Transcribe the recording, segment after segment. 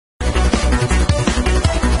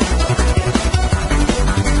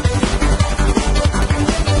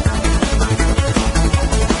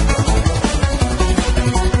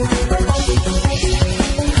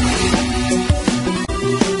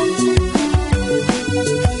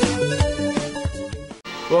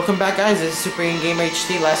Welcome back, guys. This is Super In Game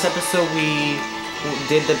HD. Last episode we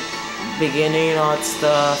did the beginning and all that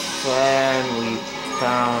stuff, and we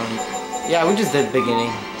found... Yeah, we just did the beginning.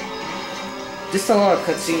 Just a little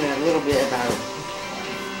cutscene and a little bit about...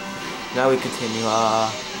 Now we continue,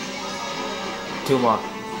 two more.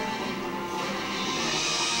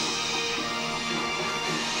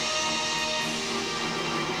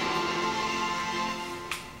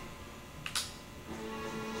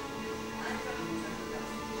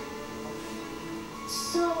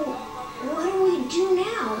 So, what do we do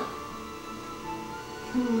now?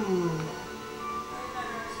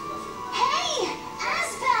 Hey!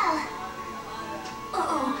 Asbel!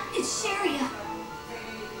 Uh-oh, it's Sharia.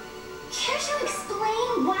 Can't you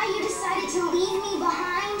explain why you decided to leave me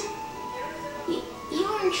behind?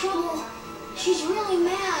 You're in trouble. She's really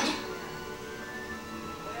mad.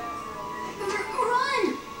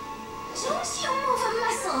 Run! Don't you move a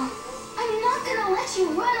muscle. I'm not gonna let you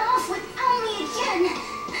run off without me again.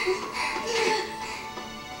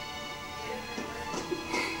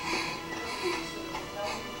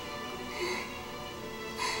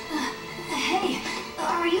 Hey,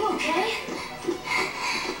 are you okay?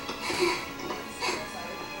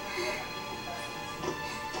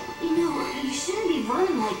 You know, you shouldn't be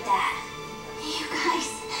running like that. You guys,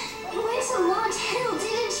 you went to Launch Hill,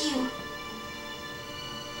 didn't you?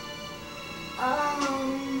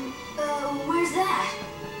 Where's that?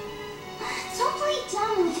 Don't play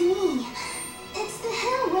dumb with me. It's the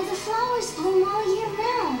hill where the flowers bloom all year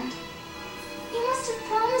round. You must have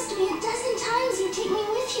promised me 12 times you'd take me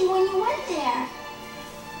with you when you went there.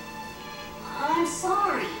 I'm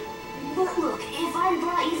sorry. But look, if I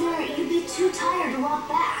brought you there, you'd be too tired to walk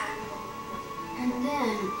back. And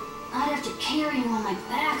then, I'd have to carry you on my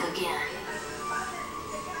back again.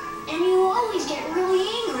 And you always get really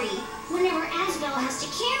angry whenever Asbel has to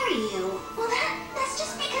carry you. Well, that's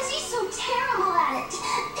just because he's so terrible at it.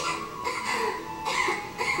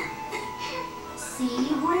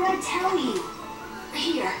 See, what did I tell you?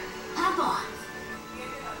 Here, hop on.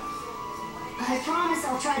 I promise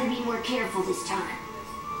I'll try to be more careful this time.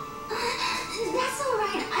 That's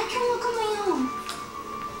alright, I can look on my own.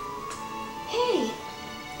 Hey,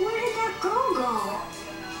 where did that girl go?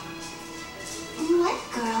 What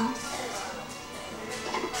girl?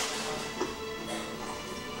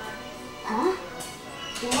 Huh?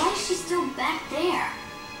 Why is she still back there?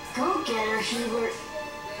 Go get her, Hubert.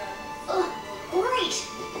 Right!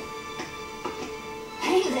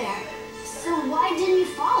 Hey there! So why didn't you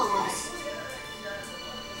follow us?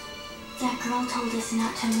 That girl told us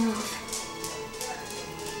not to move.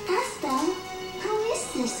 Asbel, who is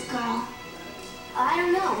this girl? I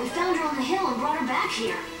don't know. We found her on the hill and brought her back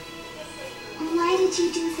here. Why did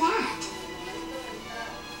you do that?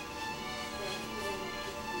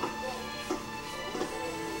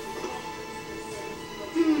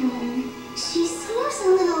 She seems a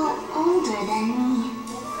little older than me.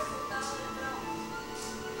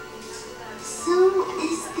 So,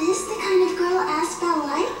 is this the kind of girl Asbel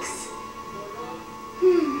likes?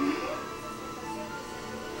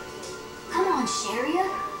 Come on, Sharia.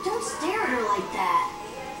 Don't stare at her like that.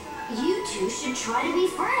 You two should try to be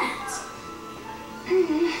friends.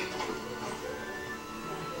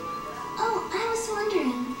 Oh, I was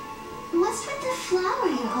wondering, what's with the flower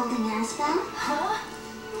you're holding, Asbel? Huh?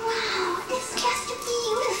 Wow, it's just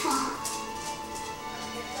beautiful.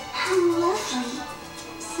 How lovely.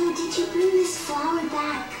 So did you bring this flower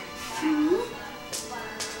back for me?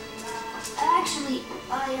 Actually,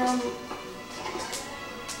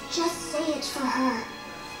 just say it's for her.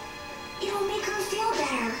 It'll make her feel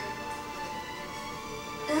better.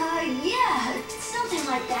 Yeah, something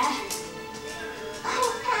like that.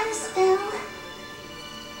 Oh, Asbel.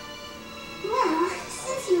 Well,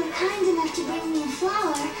 since you were kind enough to bring me a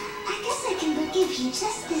flower, I guess I can forgive you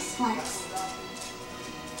just this once.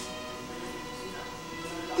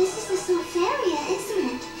 This is the Sulfuria, isn't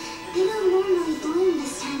it? They don't normally bloom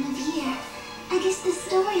this time of year. I guess the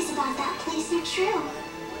stories about that place are true.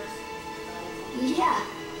 Yeah,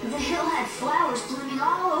 the hill had flowers blooming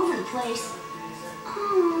all over the place.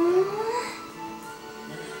 Aww.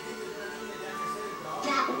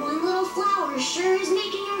 That one little flower sure is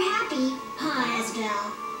making her happy, huh,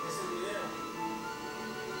 Asbel?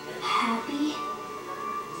 Happy?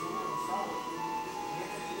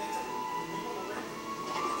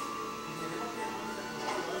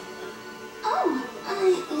 Oh,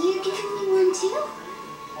 you giving me one too?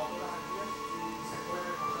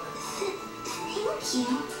 Thank you.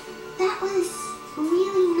 That was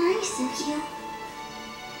really nice of you.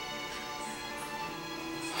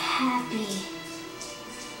 Happy.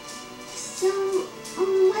 So,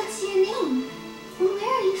 what's your name? Where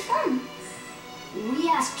are having fun. We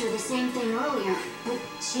asked her the same thing earlier, but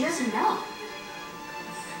she doesn't know.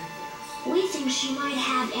 We think she might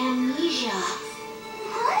have amnesia.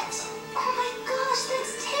 What? Oh my gosh,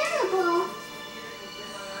 that's terrible.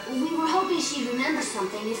 We were hoping she'd remember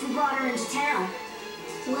something if we brought her into town.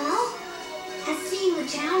 Well, has seeing the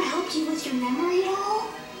town helped you with your memory at all?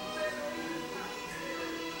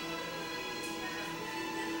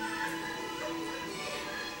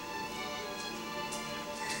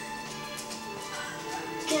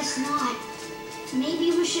 Guess not.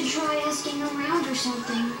 Maybe we should try asking around or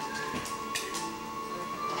something.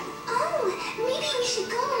 Oh, maybe we should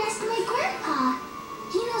go and ask my grandpa.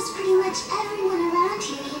 He knows pretty much everyone around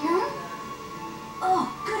here, you know? Oh,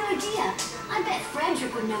 good idea. I bet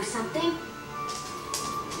Frederick would know something.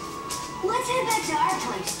 Let's head back to our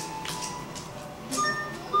place.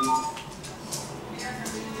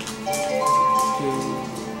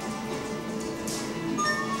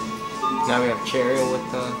 Now we have Cheryl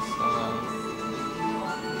with us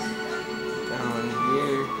down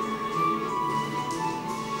here.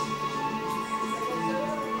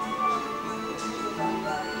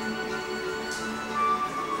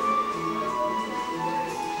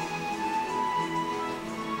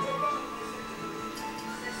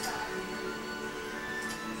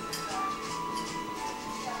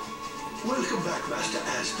 Welcome back, Master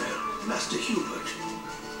Asbel, Master Hubert.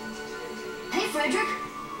 Hey, Frederick.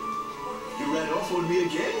 You ran off on me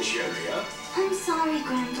again, Cheria. I'm sorry,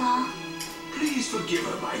 Grandpa. Please forgive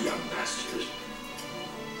her, my young masters.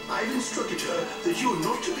 I've instructed her that you're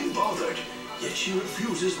not to be bothered, yet she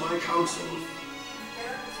refuses my counsel.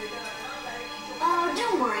 Oh,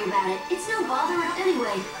 don't worry about it. It's no bother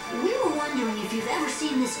anyway. We were wondering if you've ever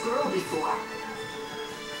seen this girl before.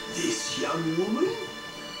 This young woman?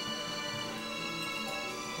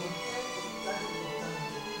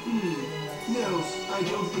 No, I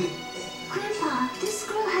don't believe... Grandpa, this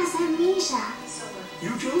girl has amnesia.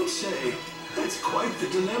 You don't say. That's quite the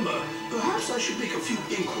dilemma. Perhaps I should make a few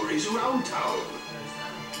inquiries around town.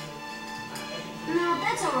 No,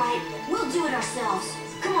 that's all right. We'll do it ourselves.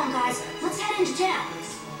 Come on, guys. Let's head into town.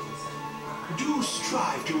 Do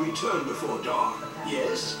strive to return before dark,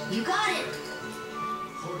 yes? You got it.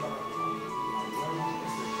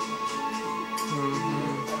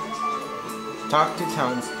 Talk to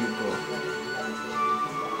townspeople.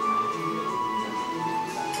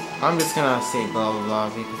 I'm just gonna say blah blah blah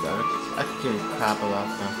because I could give a crap about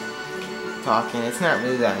them talking. It's not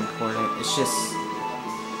really that important. It's just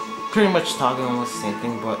pretty much talking almost the same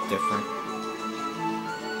thing but different.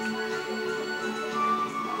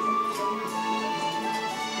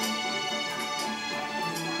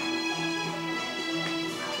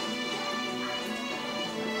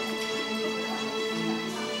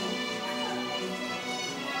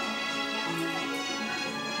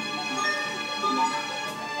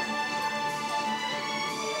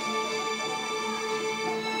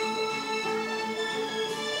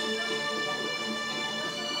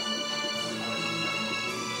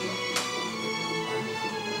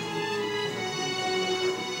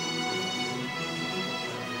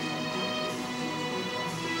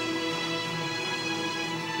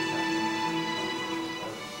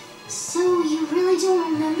 So, you really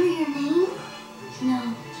don't remember your name?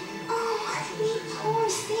 No. Oh, you poor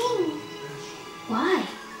thing. Why?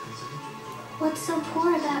 What's so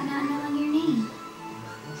poor about not knowing your name?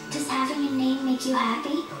 Does having a name make you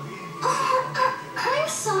happy? Oh, I'm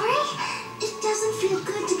sorry. It doesn't feel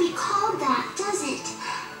good to be called that, does it?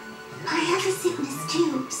 I have a sickness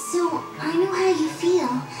too, so I know how you feel.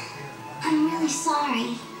 I'm really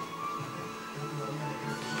sorry.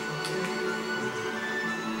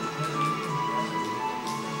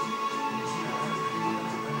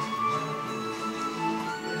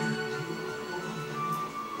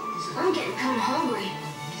 I'm getting kind of hungry.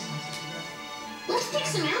 Let's pick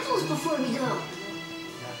some apples before we go.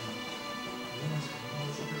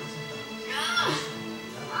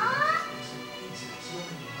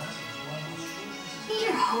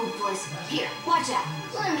 You're hopeless. Here, watch out.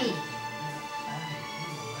 Let me.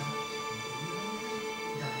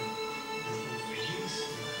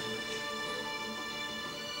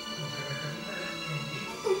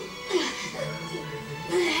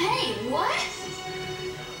 Hey, what?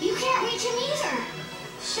 You can't reach him either.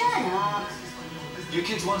 Shut up. You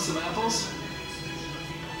kids want some apples?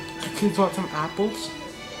 You kids want some apples?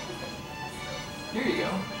 Here you go.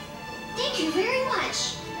 Thank you very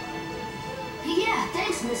much. Yeah,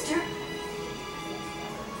 thanks, mister.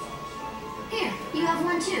 Here, you have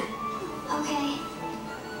one too. Okay.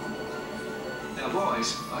 Now,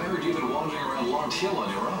 boys, I heard you've been wandering around Lawrence Hill on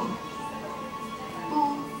your own.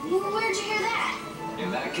 Well, where'd you hear that? In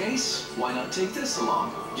that case, why not take this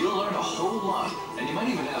along? You'll learn a whole lot, and you might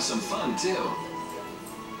even have some fun too.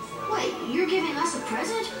 Wait, you're giving us a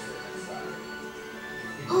present?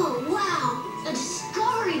 Oh, wow! A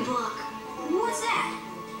discovery book! What's that?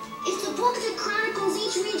 It's a book that chronicles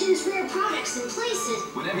each region's rare products and places.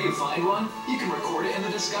 Whenever you find one, you can record it in the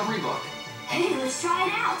discovery book. Hey, let's try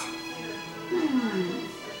it out!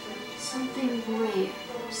 Something rare.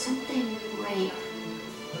 Something rare.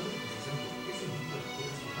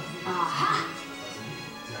 Aha!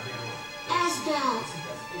 Asbel,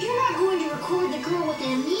 you're not going to record the girl with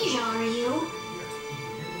amnesia, are you?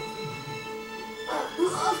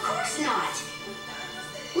 Of course not!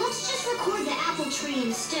 Let's just record the apple tree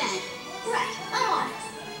instead. Right, I'm on it.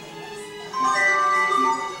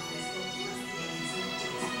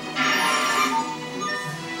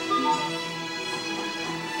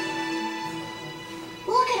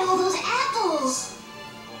 Look at all those apples!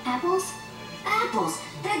 Apples? Apples!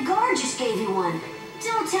 That guard just gave you one.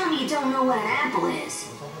 Don't tell me you don't know what an apple is.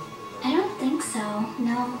 I don't think so,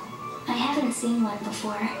 no. I haven't seen one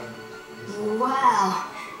before. Wow,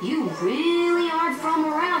 you really aren't from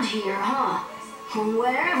around here, huh?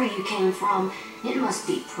 Wherever you came from, it must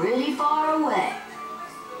be pretty far away.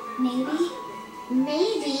 Maybe?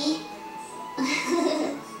 Maybe.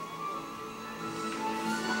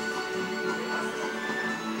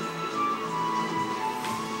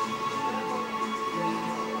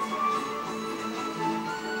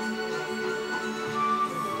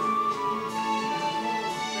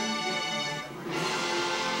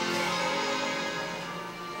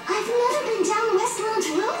 I've never been down Westland's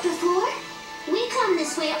road before. We come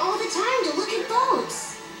this way all the time to look at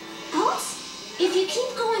boats. Boats? If you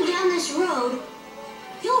keep going down this road,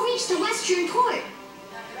 you'll reach the western port.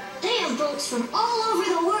 They have boats from all over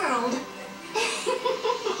the world.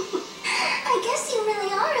 I guess you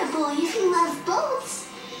really are a boy if you love boats.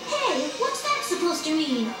 Hey, what's that supposed to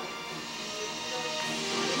mean?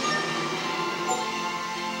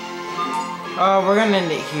 We're gonna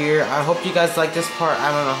end it here. I hope you guys like this part.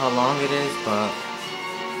 I don't know how long it is, but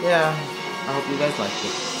yeah, I hope you guys liked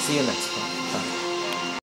it. See you next time.